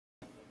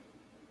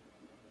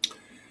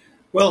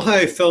Well,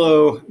 hi,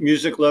 fellow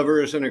music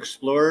lovers and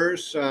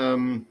explorers.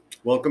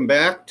 Welcome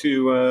back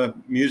to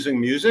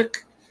Musing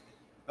Music.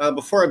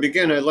 Before I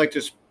begin, I'd like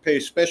to pay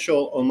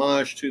special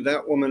homage to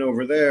that woman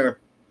over there,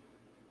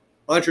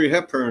 Audrey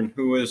Hepburn,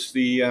 who was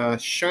the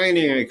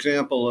shining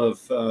example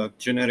of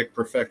genetic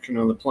perfection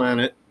on the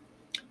planet.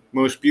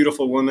 Most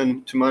beautiful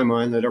woman, to my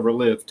mind, that ever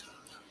lived.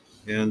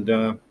 And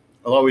I'll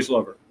always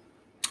love her.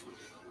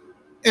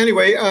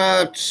 Anyway,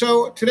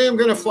 so today I'm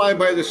going to fly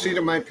by the seat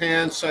of my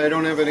pants. I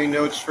don't have any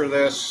notes for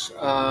this.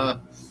 I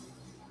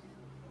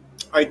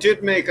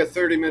did make a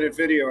 30-minute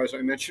video, as I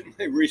mentioned,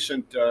 my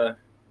recent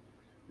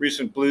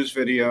blues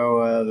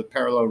video, the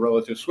parallel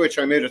relative switch.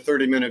 I made a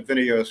 30-minute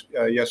video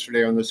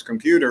yesterday on this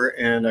computer,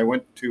 and I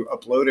went to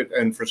upload it,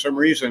 and for some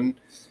reason,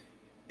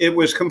 it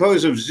was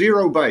composed of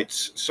 0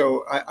 bytes.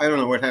 So I don't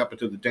know what happened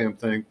to the damn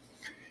thing.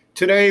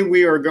 Today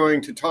we are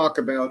going to talk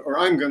about, or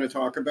I'm going to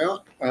talk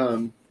about,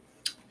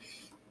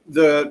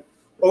 the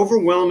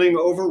overwhelming,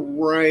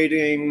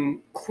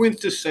 overriding,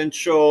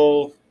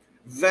 quintessential,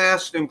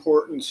 vast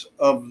importance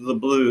of the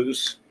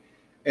blues.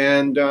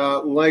 And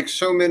like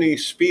so many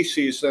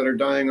species that are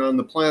dying on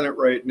the planet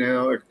right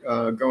now,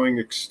 going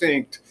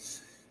extinct,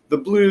 the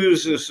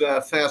blues is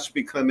fast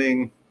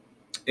becoming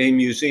a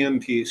museum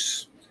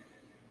piece.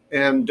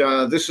 And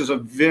this is a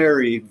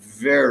very,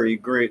 very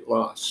great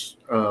loss.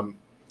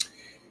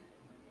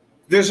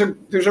 There's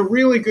a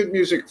really good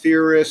music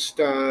theorist,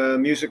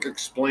 music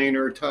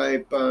explainer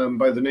type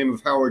by the name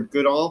of Howard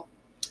Goodall.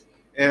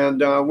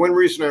 And one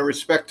reason I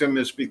respect him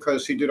is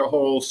because he did a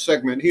whole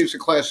segment. He's a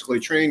classically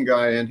trained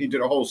guy, and he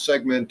did a whole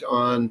segment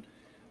on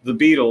the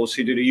Beatles.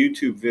 He did a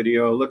YouTube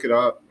video. Look it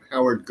up,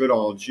 Howard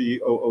Goodall,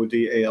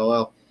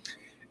 Goodall.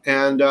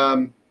 And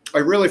I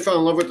really fell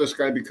in love with this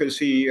guy because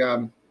he,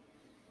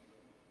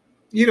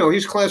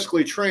 he's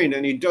classically trained,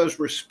 and he does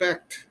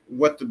respect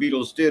what the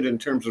Beatles did in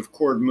terms of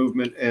chord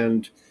movement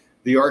and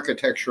the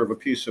architecture of a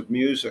piece of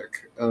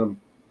music.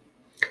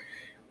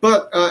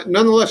 But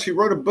nonetheless, he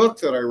wrote a book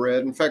that I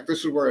read. In fact, this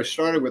is where I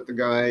started with the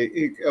guy.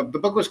 The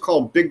book was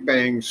called Big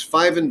Bangs,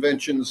 5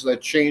 Inventions That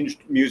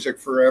Changed Music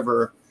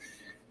Forever.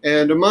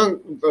 And among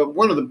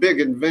one of the big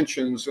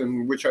inventions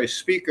in which I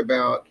speak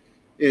about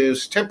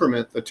is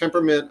temperament, the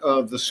temperament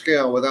of the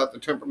scale. Without the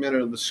temperament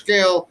of the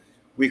scale,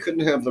 we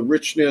couldn't have the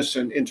richness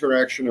and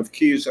interaction of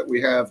keys that we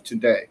have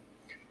today.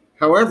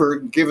 However,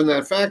 given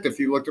that fact, if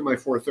you looked at my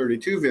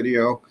 432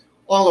 video,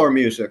 all our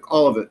music,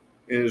 all of it,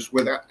 is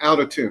out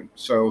of tune.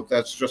 So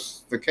that's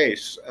just the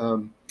case.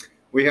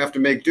 We have to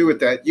make do with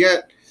that.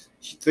 Yet,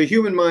 the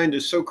human mind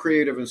is so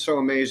creative and so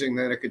amazing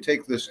that it could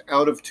take this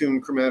out of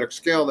tune chromatic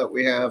scale that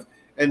we have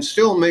and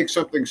still make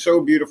something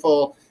so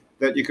beautiful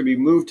that you could be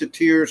moved to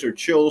tears or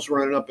chills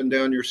running up and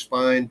down your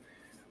spine.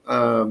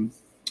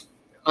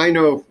 I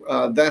know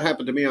that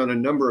happened to me on a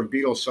number of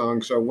Beatles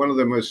songs. So one of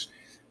them was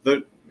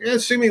the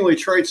seemingly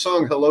trite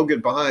song, Hello,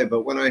 Goodbye.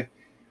 But when I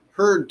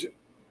heard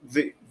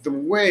the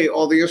way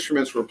all the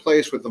instruments were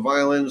placed with the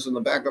violins and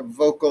the backup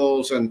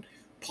vocals and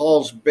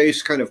Paul's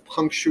bass kind of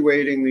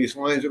punctuating these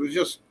lines,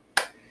 as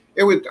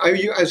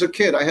a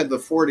kid, I had the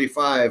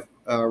 45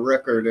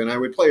 record, and I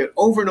would play it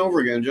over and over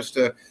again just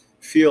to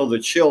feel the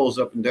chills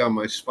up and down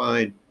my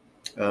spine.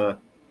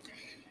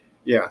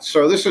 Yeah,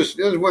 so this is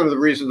one of the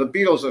reasons the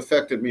Beatles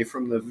affected me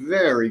from the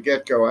very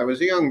get-go. I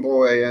was a young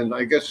boy, and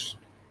I guess,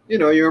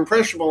 you're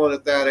impressionable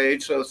at that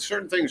age, so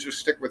certain things just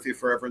stick with you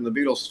forever, and the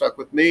Beatles stuck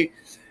with me.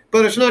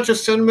 But it's not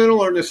just sentimental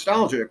or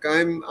nostalgic.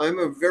 I'm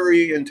a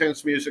very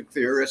intense music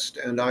theorist,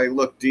 and I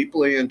look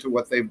deeply into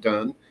what they've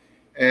done,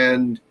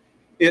 and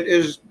it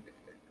is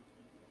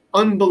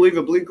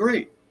unbelievably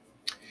great.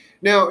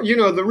 Now,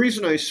 the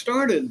reason I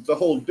started the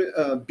whole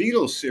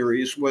Beatles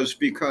series was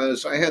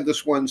because I had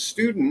this one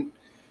student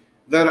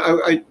that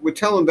I would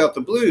tell him about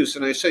the blues,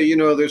 and I say,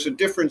 there's a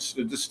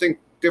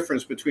distinct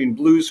difference between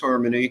blues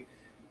harmony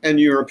and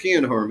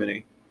European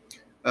harmony.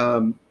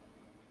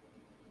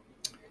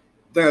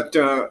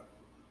 That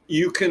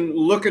you can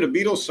look at a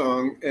Beatles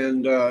song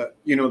and,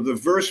 the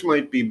verse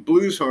might be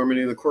blues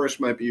harmony, the chorus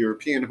might be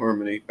European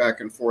harmony, back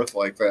and forth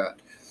like that.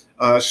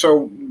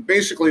 So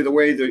basically the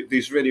way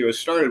these videos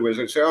started was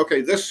I'd say,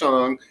 okay, this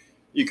song,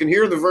 you can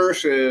hear the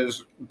verse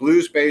is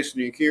blues based,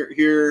 and you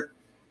hear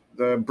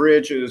the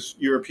bridge is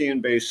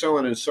European based, so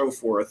on and so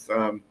forth.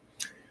 An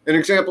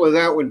example of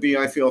that would be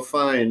I Feel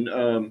Fine.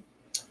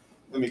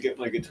 Let me get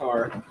my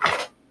guitar,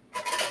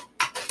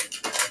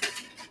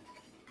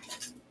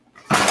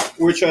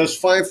 which has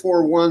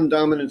 5-4-1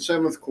 dominant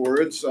 7th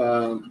chords.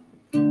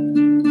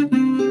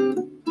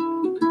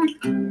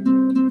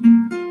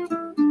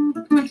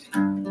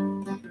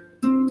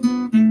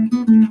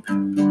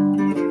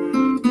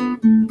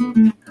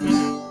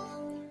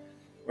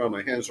 Well,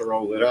 my hands are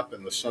all lit up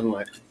in the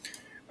sunlight.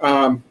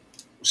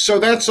 So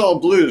that's all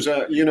blues,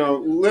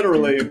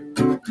 literally.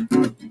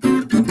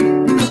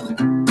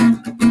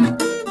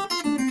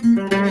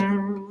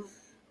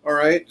 All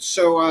right,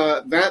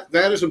 so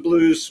that is a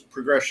blues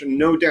progression,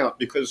 no doubt,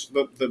 because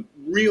the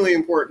really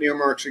important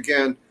earmarks,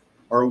 again,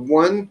 are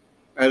 1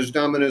 as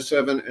dominant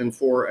 7 and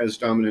 4 as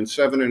dominant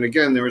 7. And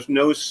again, there is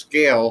no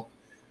scale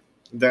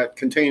that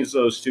contains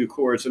those two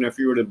chords. And if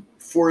you were to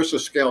force a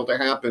scale to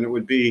happen, it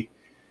would be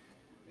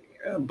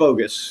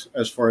bogus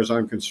as far as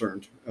I'm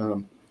concerned.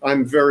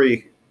 I'm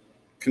very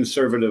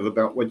conservative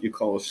about what you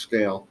call a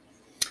scale.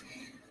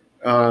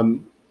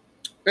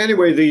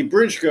 Anyway, the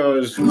bridge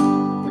goes,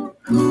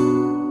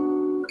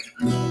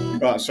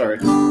 sorry,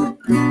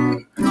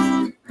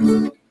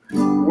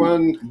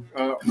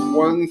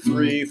 1,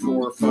 3,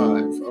 4,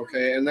 5.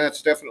 Okay, and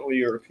that's definitely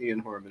European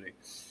harmony.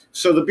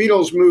 So the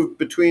Beatles moved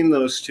between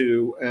those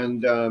two,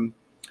 and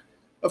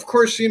of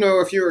course, you know,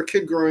 if you were a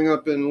kid growing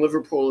up in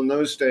Liverpool in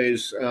those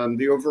days,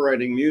 the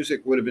overriding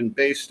music would have been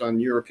based on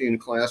European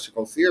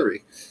classical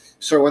theory.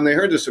 So when they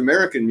heard this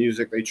American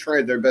music, they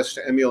tried their best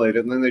to emulate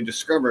it, and then they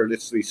discovered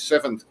it's the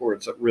seventh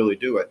chords that really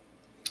do it.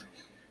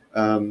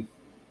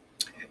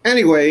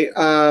 Anyway,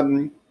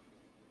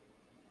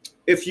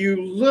 if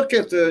you look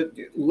at the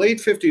late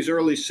 50s,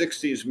 early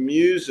 60s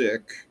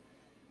music,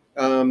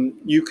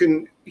 you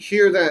can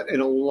hear that in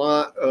a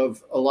lot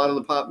of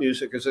the pop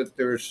music, is that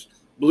there's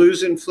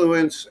blues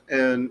influence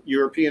and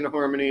European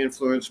harmony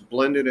influence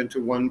blended into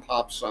one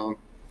pop song.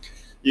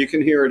 You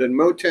can hear it in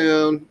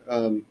Motown,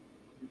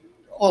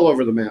 all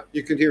over the map.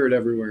 You can hear it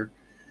everywhere.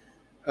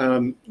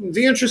 One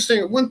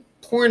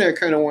point I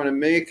kind of want to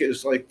make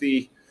is like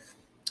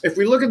if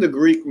we look at the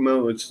Greek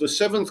modes, the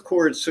seventh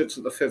chord sits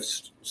at the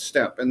fifth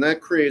step, and that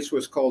creates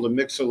what's called a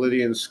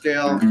Mixolydian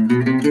scale,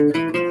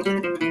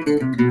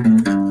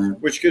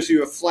 which gives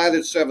you a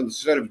flatted seventh.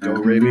 Instead of do,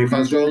 re, mi,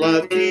 fa, sol, la,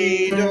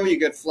 ti, do, you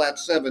get flat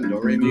seven, do,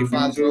 re, mi,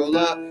 fa, sol,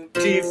 la,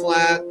 ti,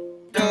 flat,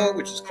 do,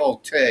 which is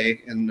called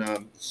te in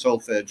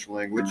solfege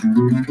language.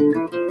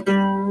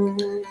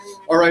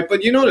 All right,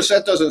 but you notice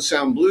that doesn't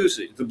sound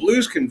bluesy. The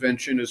blues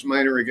convention is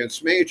minor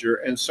against major,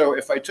 and so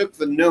if I took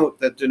the note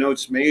that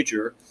denotes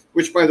major,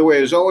 which, by the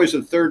way, is always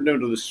the third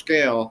note of the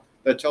scale,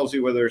 that tells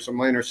you whether it's a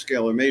minor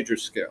scale or major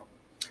scale.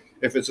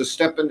 If it's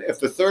if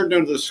the third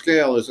note of the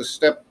scale is a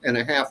step and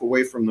a half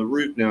away from the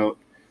root note,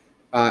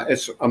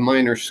 it's a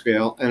minor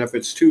scale, and if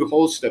it's 2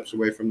 whole steps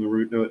away from the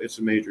root note, it's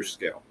a major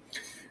scale.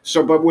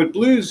 So, but what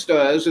blues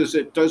does is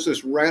it does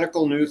this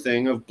radical new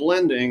thing of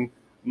blending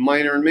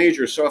minor and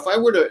major. So if I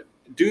were to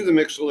do the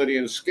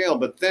Mixolydian scale,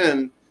 but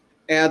then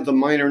add the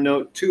minor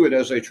note to it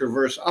as I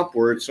traverse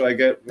upward, so I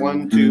get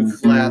 1, 2,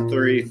 flat,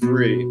 3,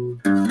 3.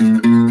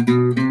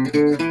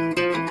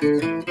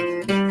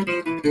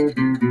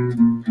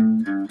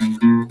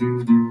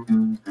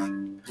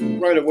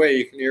 Right away,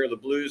 you can hear the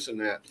blues in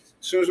that.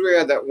 As soon as we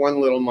add that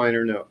one little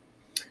minor note.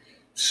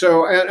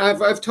 So, and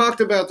I've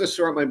talked about this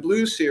throughout my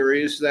blues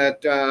series,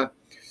 that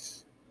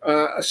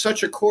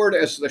such a chord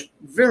as the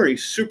very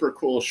super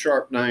cool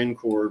sharp 9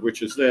 chord,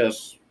 which is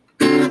this,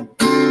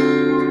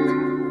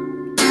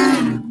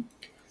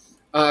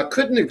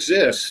 couldn't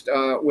exist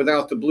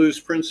without the blues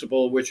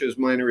principle, which is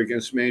minor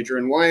against major.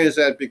 And why is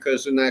that?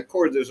 Because in that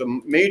chord, there's a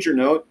major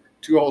note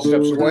 2 whole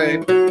steps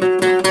away,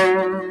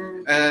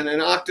 and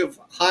an octave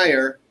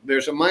higher,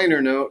 there's a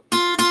minor note.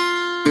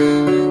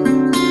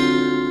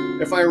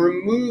 If I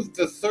remove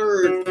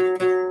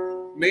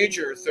the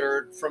major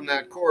third from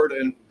that chord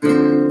and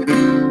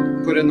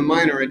put in the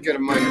minor, I'd get a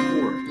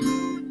minor chord.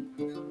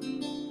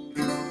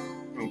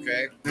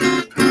 Okay?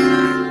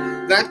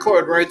 That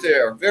chord right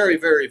there, very,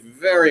 very,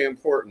 very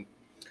important.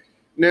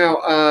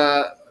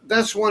 Now,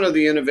 that's one of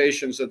the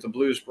innovations that the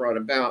blues brought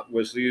about,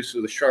 was the use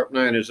of the sharp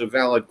 9 as a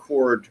valid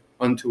chord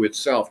unto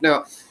itself.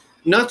 Now,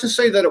 not to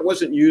say that it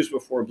wasn't used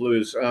before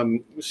blues.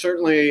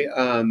 Certainly,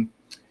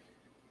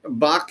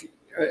 Bach,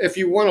 if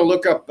you want to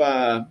look up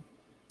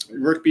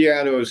Rick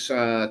Beato's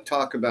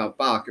talk about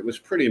Bach, it was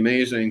pretty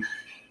amazing.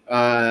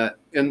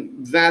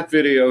 In that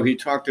video, he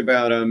talked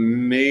about a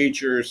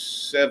major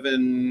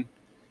 7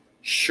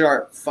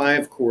 sharp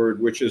 5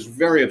 chord, which is a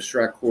very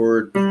abstract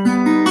chord,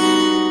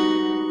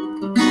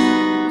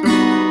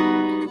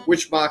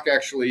 which Bach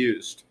actually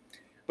used.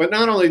 But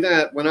not only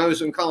that, when I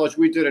was in college,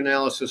 we did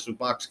analysis of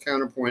Bach's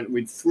counterpoint.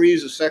 We'd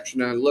freeze a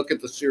section and look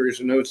at the series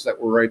of notes that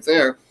were right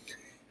there.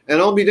 And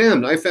I'll be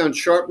damned, I found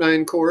sharp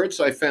 9 chords.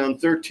 I found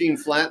 13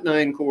 flat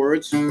 9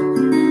 chords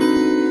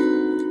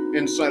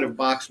inside of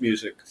Bach's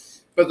music.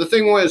 But the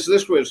thing was,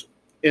 this was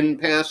in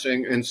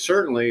passing, and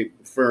certainly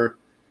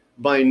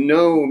by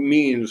no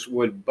means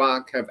would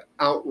Bach have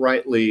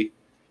outrightly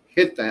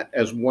hit that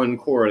as one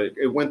chord.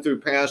 It went through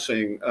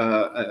passing,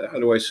 how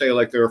do I say,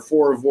 like there are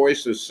 4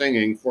 voices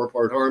singing,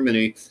 4-part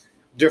harmony,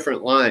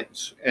 different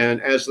lines. And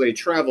as they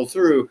travel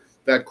through,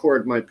 that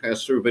chord might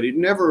pass through, but he'd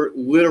never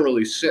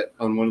literally sit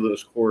on one of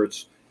those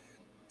chords,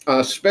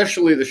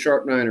 especially the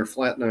sharp 9 or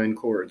flat 9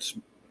 chords.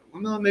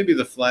 Well, maybe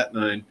the flat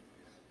 9.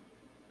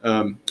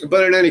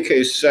 But in any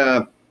case,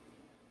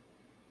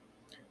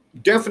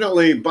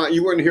 definitely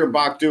you wouldn't hear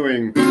Bach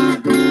doing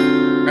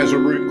as a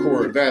root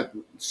chord. That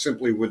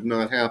simply would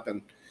not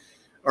happen.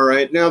 All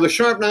right, now the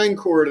sharp 9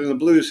 chord in the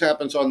blues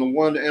happens on the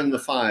 1 and the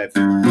 5.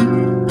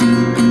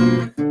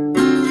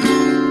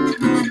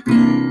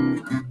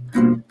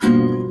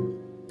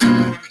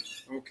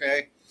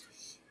 Okay.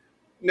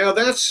 Now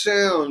that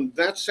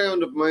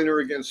sound of minor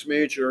against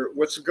major,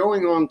 what's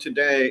going on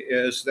today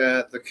is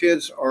that the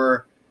kids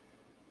are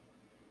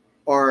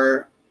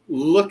are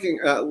listening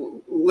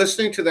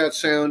to that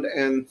sound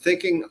and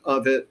thinking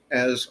of it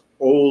as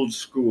old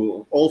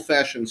school,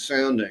 old-fashioned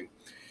sounding.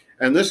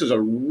 And this is a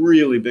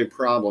really big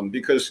problem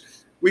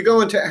because we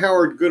go into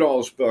Howard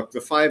Goodall's book, The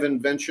 5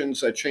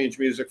 Inventions That Changed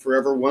Music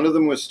Forever. One of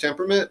them was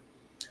temperament.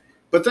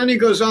 But then he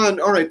goes on,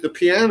 all right, the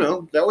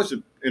piano, that was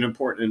an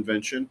important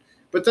invention.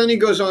 But then he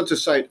goes on to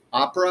cite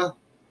opera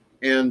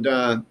and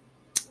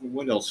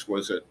what else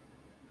was it?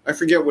 I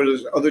forget what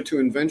his other 2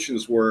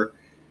 inventions were.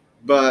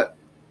 But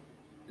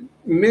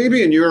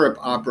maybe in Europe,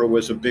 opera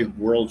was a big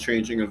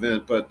world-changing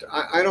event, but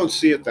I don't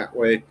see it that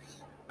way.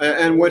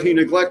 And what he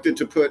neglected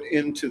to put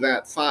into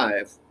that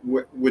 5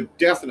 would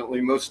definitely,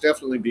 most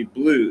definitely be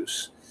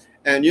blues.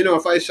 And, you know,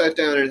 if I sat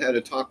down and had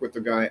a talk with the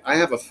guy, I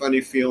have a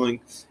funny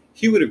feeling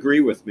he would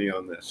agree with me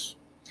on this.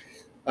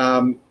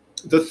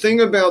 The thing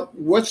about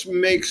what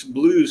makes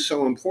blues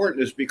so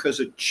important is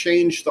because it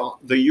changed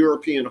the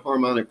European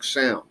harmonic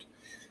sound.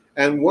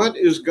 And what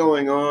is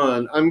going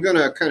on, I'm going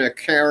to kind of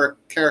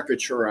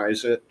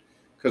caricaturize it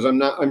because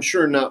I'm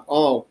sure not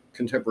all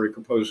contemporary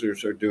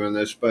composers are doing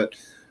this, but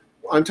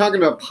I'm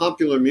talking about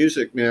popular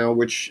music now,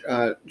 which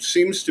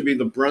seems to be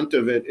the brunt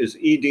of it is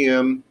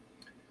EDM,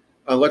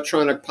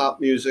 electronic pop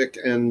music,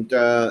 and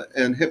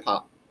hip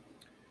hop.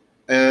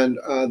 And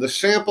the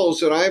samples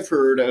that I've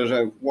heard as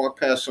I walk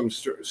past some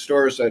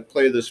stores that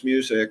play this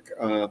music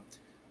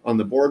on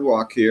the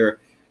boardwalk here,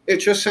 it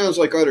just sounds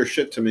like utter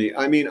shit to me.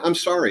 I mean, I'm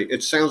sorry,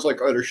 it sounds like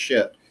utter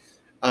shit.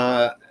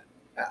 I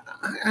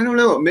don't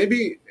know,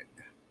 maybe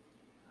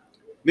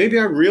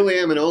I really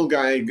am an old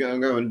guy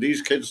going,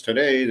 these kids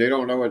today, they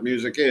don't know what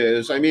music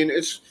is. I mean,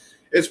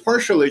 it's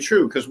partially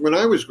true because when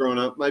I was growing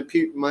up, my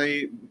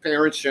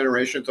parents'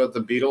 generation thought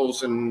the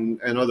Beatles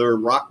and other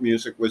rock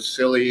music was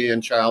silly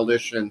and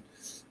childish and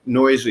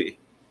noisy.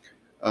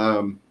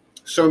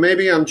 So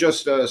maybe I'm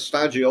just a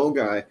stodgy old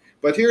guy.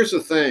 But here's the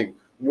thing.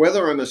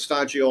 Whether I'm a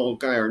stodgy old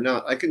guy or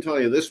not, I can tell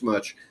you this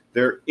much.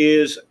 There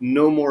is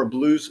no more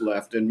blues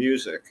left in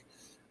music.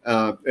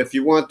 If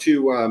you want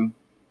to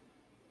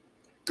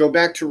go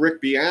back to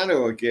Rick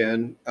Beato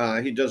again,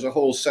 he does a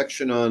whole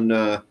section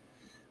on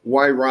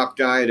Why Rock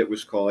Died, it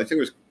was called. I think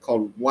it was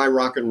called Why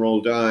Rock and Roll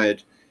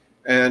Died.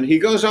 And he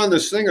goes on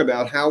this thing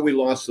about how we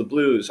lost the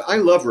blues. I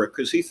love Rick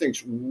because he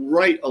thinks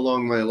right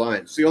along my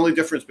lines. The only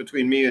difference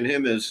between me and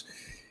him is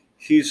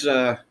he's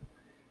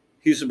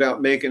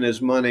about making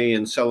his money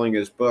and selling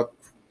his book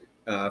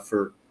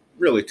for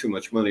really too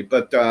much money.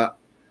 But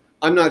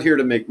I'm not here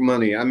to make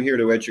money. I'm here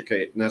to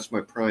educate, and that's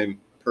my prime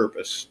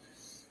purpose.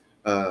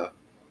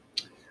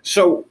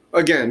 So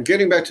again,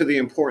 getting back to the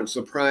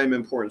prime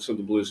importance of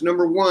the blues.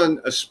 Number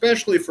one,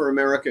 especially for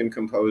American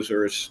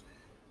composers,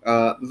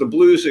 the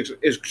blues is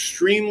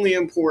extremely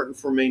important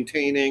for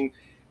maintaining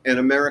an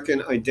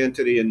American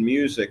identity in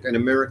music, an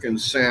American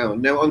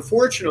sound. Now,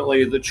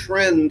 unfortunately, the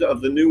trend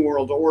of the New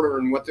World Order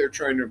and what they're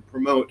trying to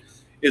promote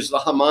is the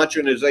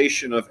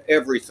homogenization of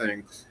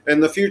everything.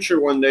 In the future,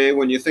 one day,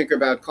 when you think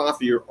about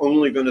coffee, you're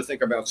only going to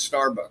think about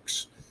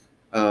Starbucks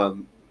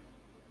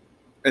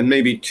and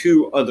maybe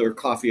 2 other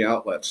coffee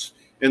outlets.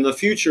 In the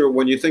future,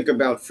 when you think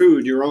about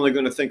food, you're only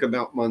going to think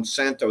about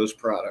Monsanto's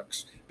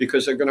products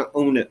because they're going to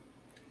own it.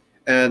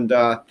 And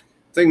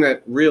thing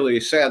that really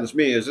saddens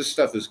me is this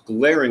stuff is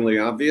glaringly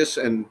obvious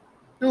and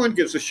no one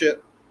gives a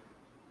shit.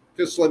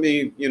 Just let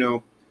me,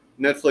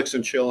 Netflix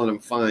and chill and I'm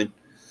fine.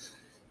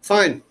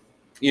 Fine,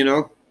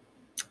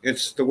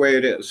 it's the way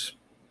it is.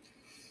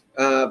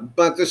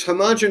 But this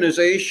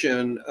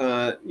homogenization,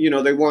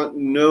 they want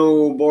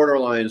no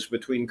borderlines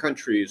between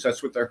countries.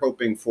 That's what they're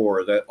hoping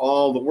for, that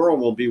all the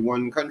world will be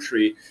one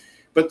country.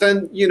 But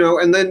then,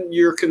 and then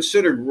you're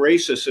considered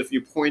racist if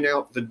you point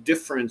out the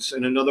difference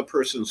in another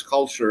person's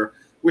culture,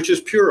 which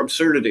is pure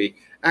absurdity.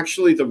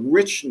 Actually, the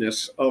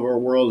richness of our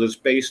world is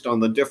based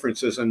on the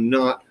differences and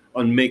not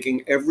on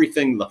making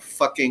everything the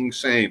fucking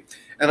same.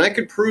 And I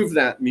could prove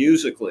that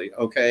musically,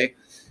 okay?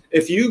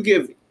 If you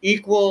give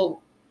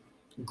equal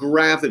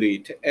gravity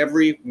to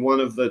every one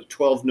of the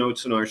 12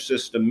 notes in our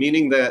system,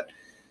 meaning that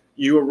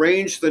you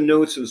arrange the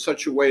notes in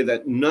such a way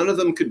that none of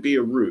them could be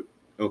a root,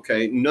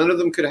 okay? None of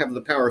them could have the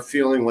power of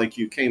feeling like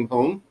you came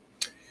home.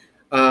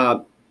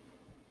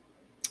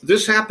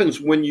 This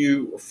happens when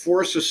you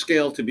force a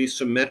scale to be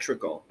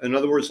symmetrical. In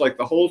other words, like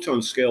the whole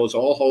tone scale is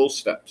all whole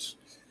steps.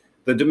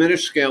 The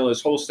diminished scale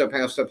is whole step,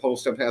 half step, whole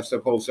step, half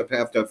step, whole step,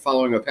 half step,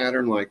 following a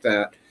pattern like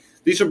that.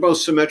 These are both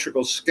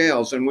symmetrical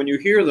scales. And when you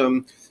hear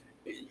them,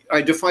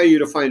 I defy you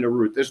to find a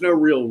root. There's no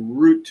real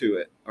root to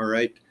it, all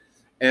right?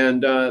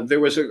 And there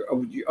was,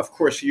 of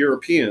course,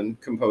 European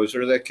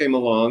composer that came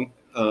along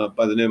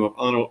by the name of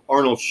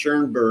Arnold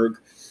Schoenberg,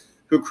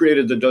 who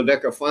created the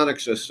dodecaphonic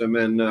system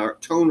and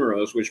tone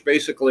rows, which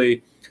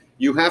basically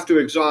you have to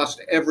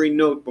exhaust every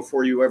note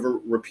before you ever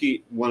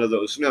repeat one of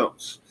those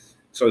notes.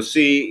 So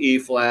C, E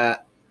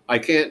flat, I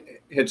can't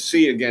hit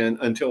C again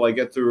until I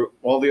get through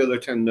all the other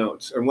 10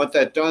 notes. And what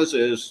that does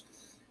is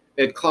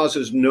it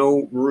causes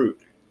no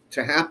root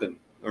to happen,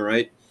 all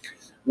right?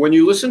 When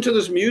you listen to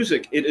this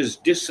music, it is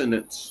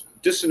dissonant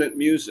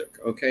music,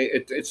 okay?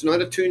 It's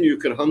not a tune you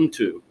could hum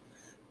to.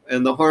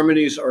 and the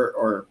harmonies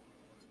are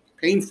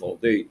painful.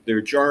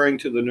 They're jarring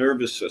to the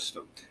nervous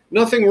system.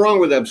 Nothing wrong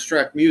with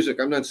abstract music.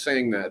 I'm not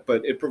saying that,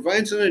 but it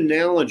provides an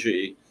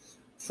analogy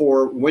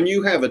for when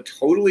you have a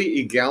totally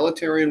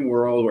egalitarian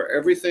world where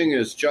everything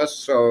is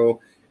just so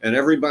and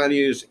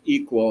everybody is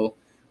equal,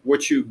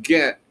 what you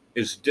get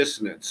is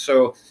dissonance.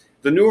 So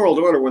the New World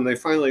Order, when they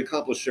finally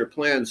accomplish their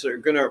plans, they're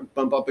going to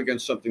bump up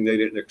against something they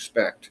didn't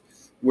expect,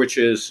 which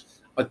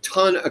is a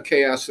ton of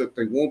chaos that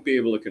they won't be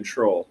able to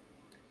control.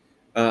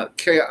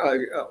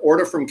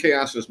 Order from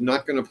chaos is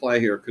not going to apply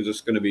here because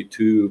it's going to be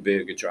too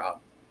big a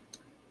job.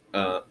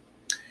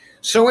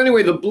 So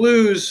anyway, the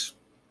blues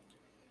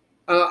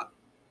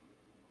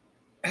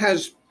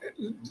has,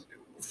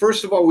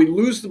 first of all, we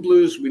lose the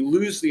blues, we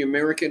lose the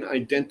American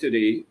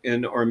identity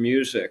in our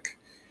music.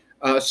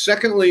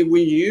 Secondly,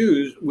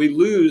 we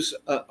lose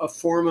a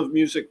form of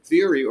music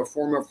theory or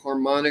form of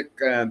harmonic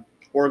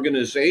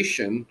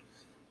organization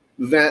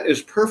that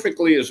is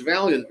perfectly as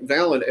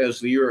valid as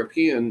the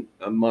European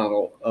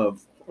model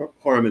of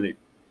harmony.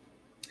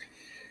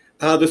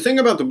 The thing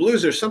about the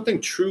blues, there's something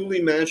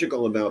truly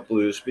magical about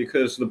blues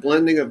because the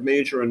blending of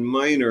major and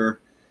minor,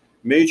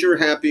 major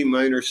happy,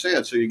 minor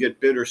sad, so you get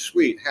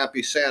bittersweet,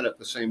 happy, sad at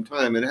the same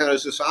time. And how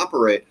does this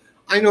operate?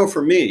 I know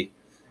for me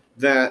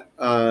that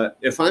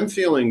if I'm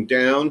feeling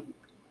down,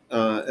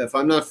 if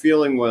I'm not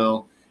feeling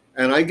well,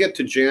 and I get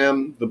to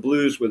jam the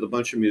blues with a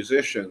bunch of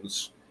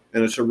musicians,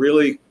 and it's a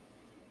really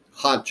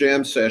hot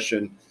jam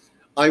session,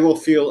 I will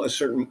feel a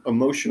certain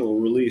emotional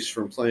release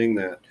from playing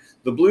that.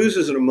 The blues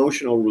is an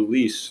emotional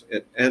release,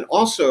 and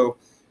also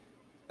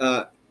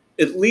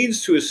it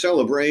leads to a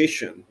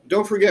celebration.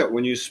 Don't forget,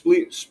 when you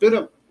speed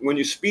up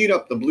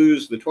the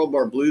blues, the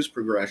 12-bar blues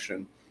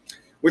progression,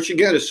 what you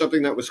get is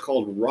something that was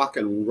called rock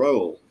and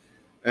roll.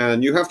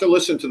 And you have to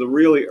listen to the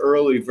really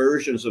early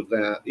versions of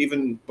that,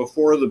 even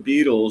before the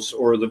Beatles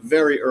or the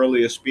very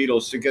earliest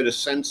Beatles, to get a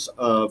sense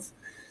of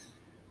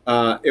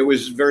it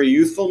was very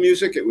youthful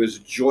music. It was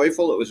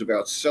joyful. It was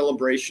about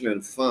celebration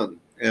and fun.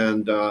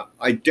 And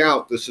I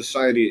doubt the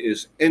society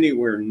is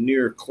anywhere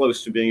near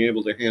close to being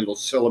able to handle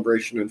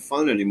celebration and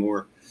fun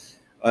anymore.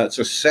 It's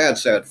a sad,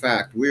 sad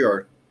fact.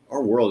 Our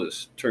world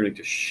is turning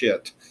to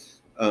shit.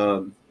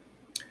 And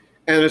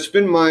it's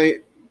been my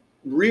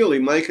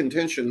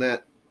contention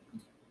that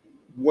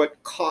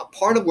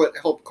part of what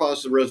helped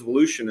cause the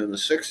revolution in the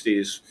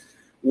 60s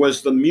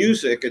was the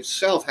music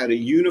itself had a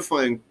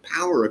unifying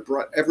power. It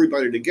brought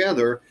everybody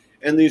together.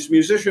 And these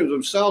musicians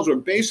themselves were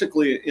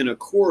basically in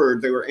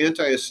accord. They were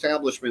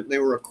anti-establishment. They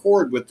were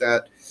accord with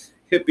that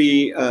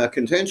hippie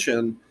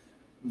contention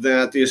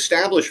that the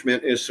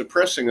establishment is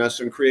suppressing us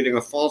and creating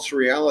a false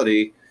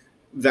reality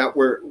that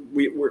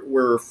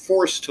we're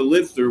forced to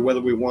live through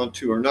whether we want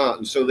to or not.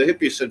 And so the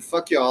hippies said,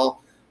 fuck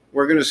y'all,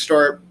 we're going to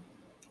start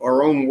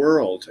our own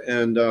world.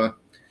 And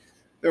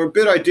they were a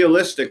bit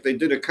idealistic. They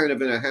did it kind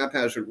of in a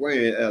haphazard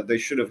way. They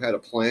should have had a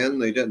plan.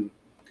 They didn't.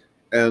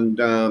 And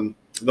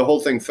the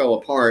whole thing fell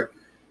apart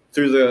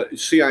through the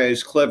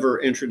CIA's clever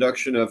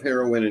introduction of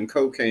heroin and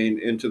cocaine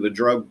into the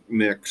drug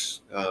mix,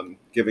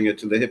 giving it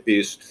to the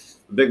hippies.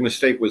 The big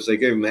mistake was they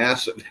gave them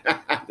acid.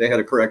 They had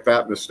to correct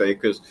that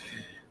mistake because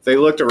they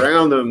looked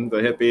around them, the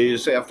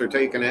hippies, after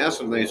taking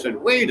acid, and they said,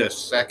 wait a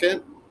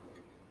second.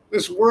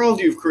 This world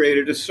you've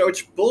created is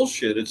such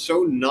bullshit. It's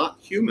so not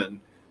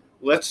human.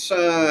 Let's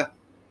get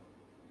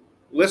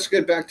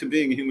back to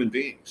being human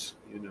beings,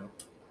 you know.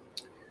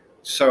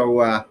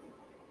 So,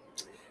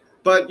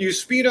 but you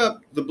speed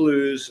up the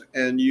blues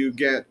and you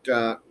get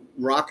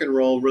rock and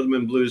roll, rhythm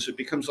and blues. It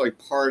becomes like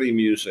party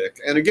music.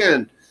 And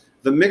again,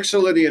 the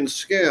Mixolydian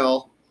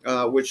scale,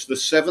 which the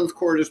seventh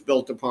chord is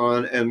built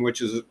upon and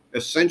which is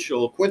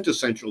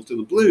quintessential to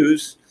the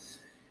blues,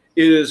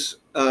 is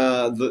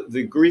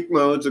the Greek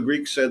modes. The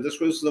Greeks said this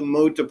was the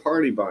mode to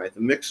party by, the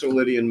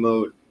Mixolydian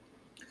mode.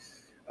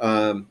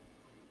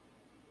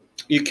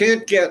 You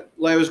can't get,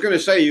 like I was going to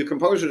say, you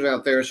composers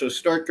out there, so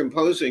start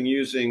composing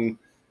using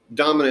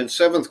dominant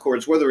seventh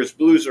chords, whether it's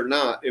blues or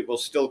not, it will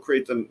still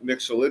create the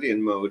Mixolydian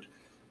mode.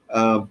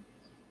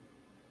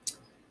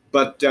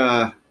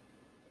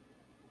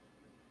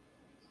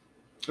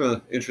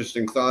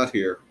 Interesting thought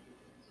here.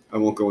 I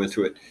won't go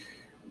into it.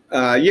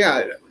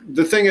 Yeah,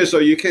 the thing is, though,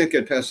 you can't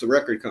get past the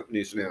record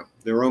companies now.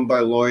 They're owned by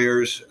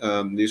lawyers.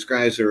 These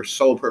guys, their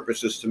sole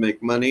purpose is to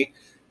make money.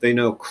 They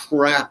know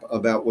crap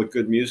about what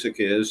good music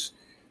is.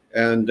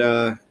 And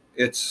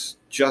it's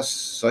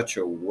just such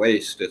a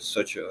waste. It's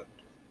such a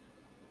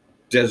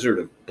desert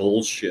of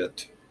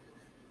bullshit.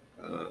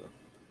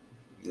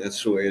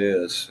 That's the way it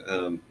is.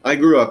 I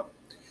grew up,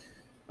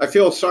 I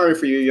feel sorry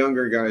for you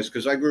younger guys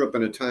because I grew up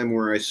in a time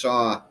where I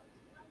saw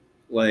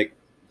like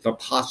the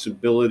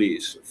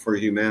possibilities for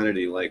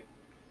humanity. Like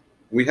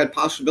we had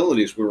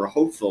possibilities. We were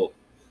hopeful.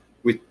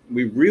 We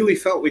really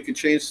felt we could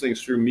change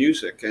things through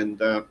music. And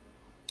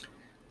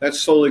that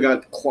slowly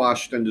got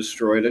quashed and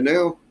destroyed. And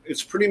now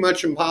it's pretty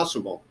much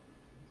impossible.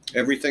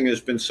 Everything has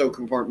been so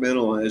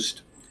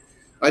compartmentalized.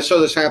 I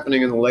saw this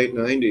happening in the late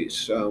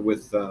 90s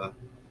with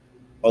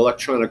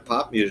electronic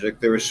pop music.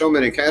 There were so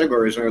many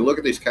categories, and I look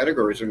at these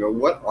categories and go,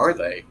 what are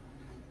they?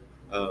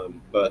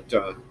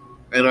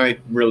 And I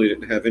really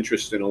didn't have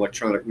interest in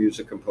electronic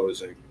music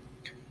composing.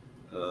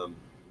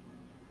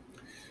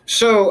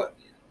 So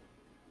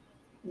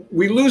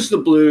we lose the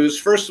blues.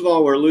 First of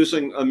all, we're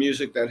losing a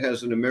music that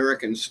has an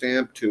American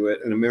stamp to it,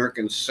 an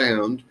American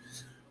sound.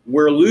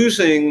 We're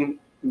losing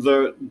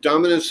the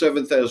dominant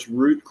seventh as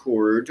root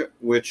chord,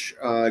 which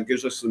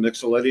gives us the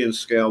Mixolydian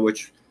scale,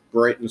 which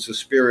brightens the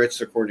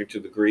spirits, according to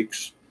the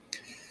Greeks.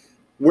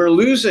 We're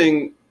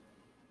losing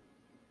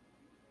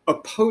a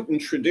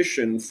potent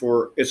tradition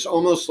for, it's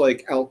almost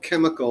like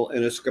alchemical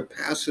in its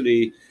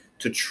capacity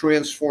to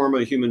transform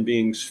a human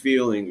being's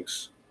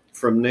feelings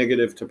from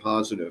negative to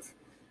positive.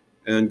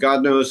 And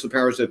God knows the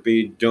powers that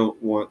be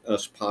don't want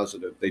us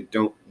positive. They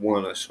don't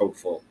want us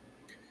hopeful.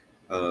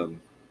 And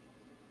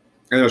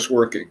it's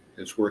working.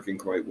 It's working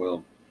quite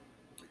well.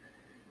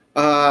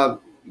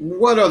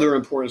 What other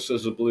importance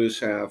does the blues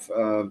have?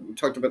 We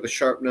talked about the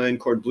sharp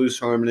 9-chord blues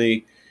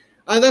harmony.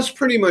 That's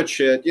pretty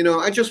much it. You know,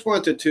 I just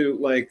wanted to,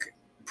 like,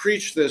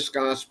 preach this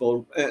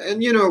gospel.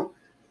 And you know,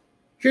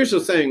 here's the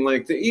thing,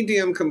 like the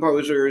EDM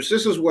composers,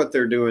 this is what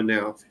they're doing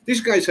now.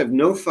 These guys have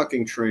no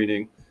fucking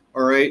training,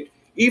 all right?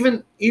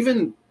 Even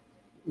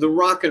the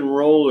rock and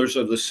rollers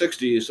of the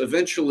 60s,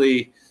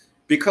 eventually,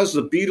 because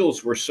the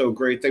Beatles were so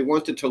great, they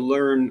wanted to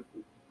learn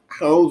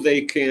how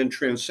they can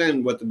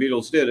transcend what the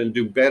Beatles did and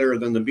do better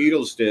than the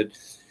Beatles did.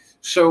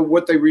 So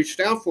what they reached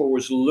out for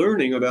was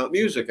learning about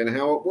music and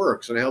how it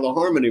works and how the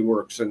harmony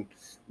works and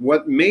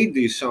what made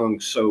these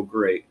songs so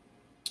great.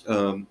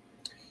 You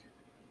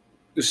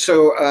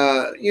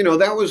know,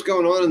 that was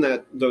going on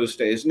in those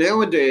days.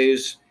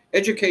 Nowadays,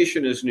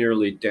 education is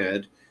nearly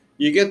dead.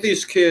 You get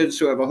these kids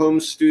who have a home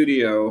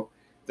studio,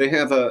 they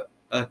have a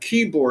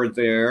keyboard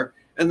there,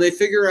 and they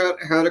figure out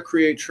how to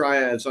create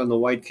triads on the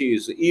white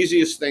keys. The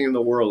easiest thing in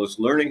the world is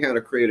learning how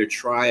to create a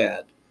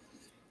triad.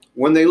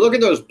 When they look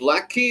at those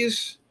black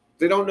keys,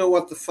 they don't know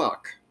what the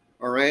fuck,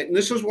 all right? And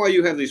this is why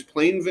you have these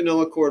plain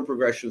vanilla chord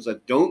progressions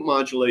that don't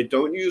modulate,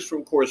 don't use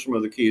from chords from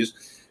other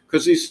keys,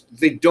 because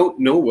they don't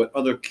know what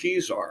other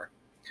keys are.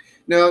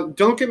 Now,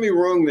 don't get me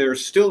wrong,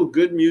 there's still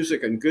good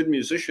music and good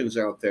musicians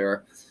out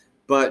there,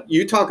 but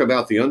you talk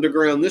about the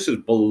underground, this is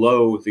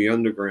below the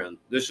underground.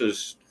 This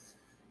is,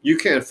 you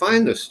can't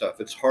find this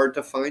stuff. It's hard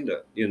to find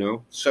it, you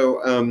know?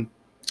 So,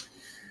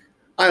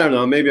 I don't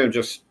know, maybe I'm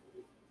just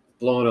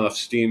blowing off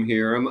steam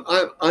here.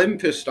 I'm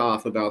pissed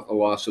off about the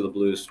loss of the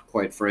blues,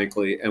 quite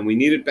frankly, and we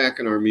need it back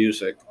in our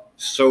music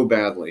so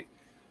badly.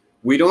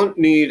 We don't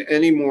need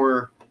any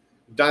more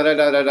da da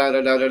da da da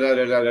da da da da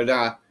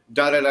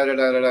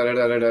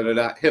da da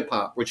da hip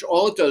hop, which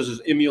all it does is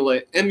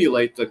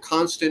emulate the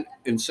constant,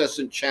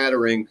 incessant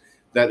chattering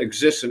that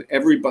exists in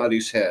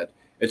everybody's head.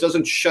 It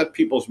doesn't shut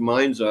people's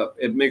minds up.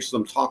 It makes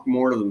them talk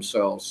more to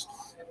themselves.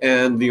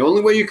 And the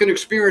only way you can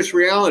experience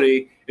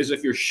reality is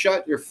if you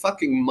shut your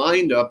fucking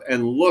mind up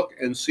and look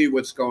and see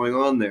what's going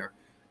on there.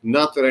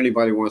 Not that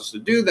anybody wants to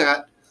do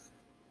that,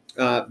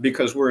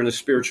 because we're in a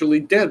spiritually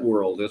dead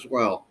world as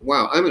well.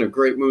 Wow, I'm in a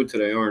great mood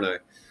today, aren't I?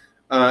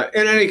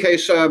 In any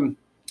case, the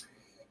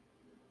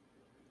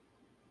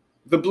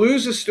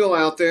blues is still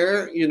out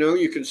there. You know,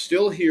 you can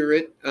still hear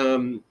it.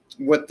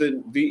 What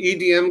the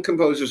EDM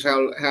composers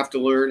have to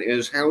learn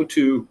is how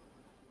to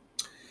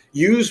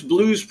use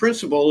blues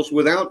principles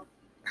without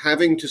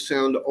having to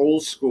sound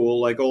old school,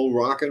 like old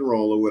rock and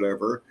roll or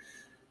whatever.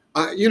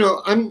 You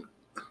know,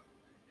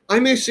 I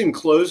may seem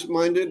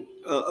closed-minded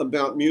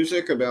about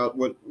music, about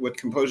what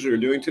composers are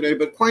doing today,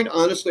 but quite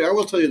honestly, I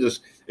will tell you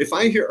this. If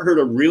I heard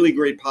a really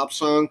great pop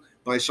song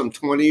by some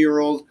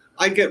 20-year-old,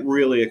 I get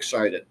really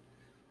excited.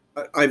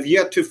 I've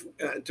yet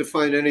to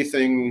find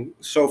anything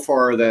so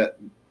far that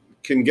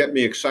can get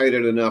me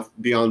excited enough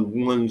beyond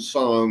one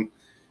song,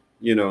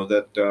 you know,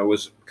 that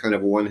was kind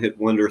of a one-hit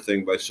wonder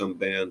thing by some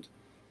band.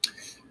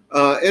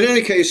 In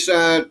any case,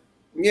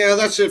 yeah,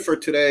 that's it for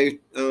today.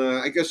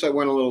 I guess I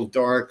went a little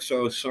dark,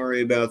 so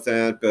sorry about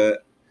that.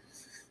 But,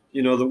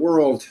 you know, the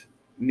world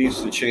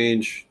needs to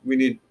change. We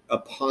need a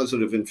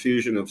positive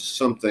infusion of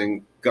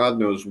something, God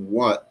knows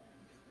what.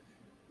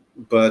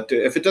 But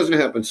if it doesn't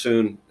happen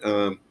soon,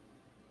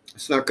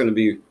 it's not going to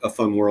be a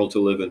fun world to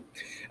live in.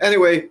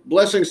 Anyway,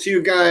 blessings to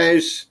you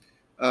guys.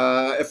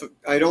 If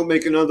I don't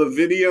make another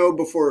video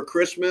before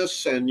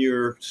Christmas and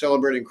you're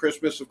celebrating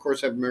Christmas, of course,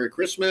 have a Merry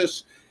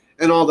Christmas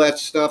and all that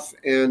stuff.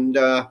 And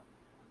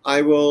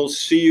I will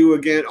see you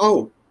again.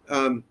 Oh,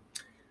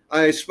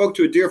 I spoke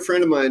to a dear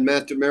friend of mine,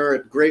 Matt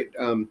Demerit, great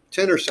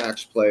tenor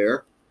sax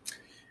player.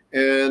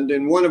 And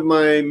in one of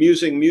my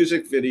Musing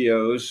Music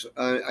videos,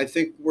 I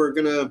think we're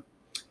going to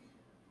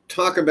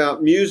talk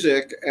about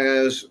music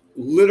as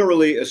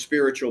literally a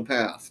spiritual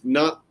path,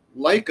 not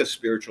like a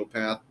spiritual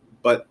path,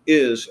 but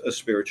is a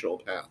spiritual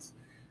path.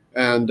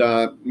 And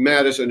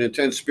Matt is an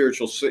intense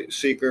spiritual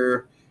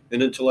seeker,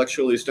 and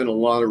intellectually he's done a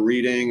lot of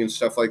reading and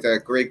stuff like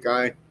that. Great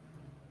guy.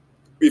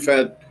 We've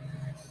had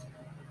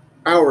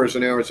hours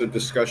and hours of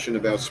discussion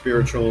about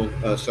spiritual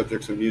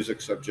subjects and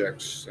music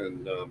subjects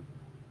and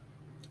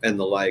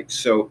the like.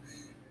 So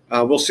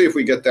we'll see if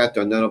we get that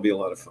done. That'll be a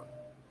lot of fun.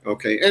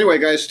 Okay. Anyway,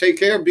 guys, take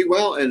care, be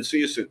well, and see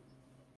you soon.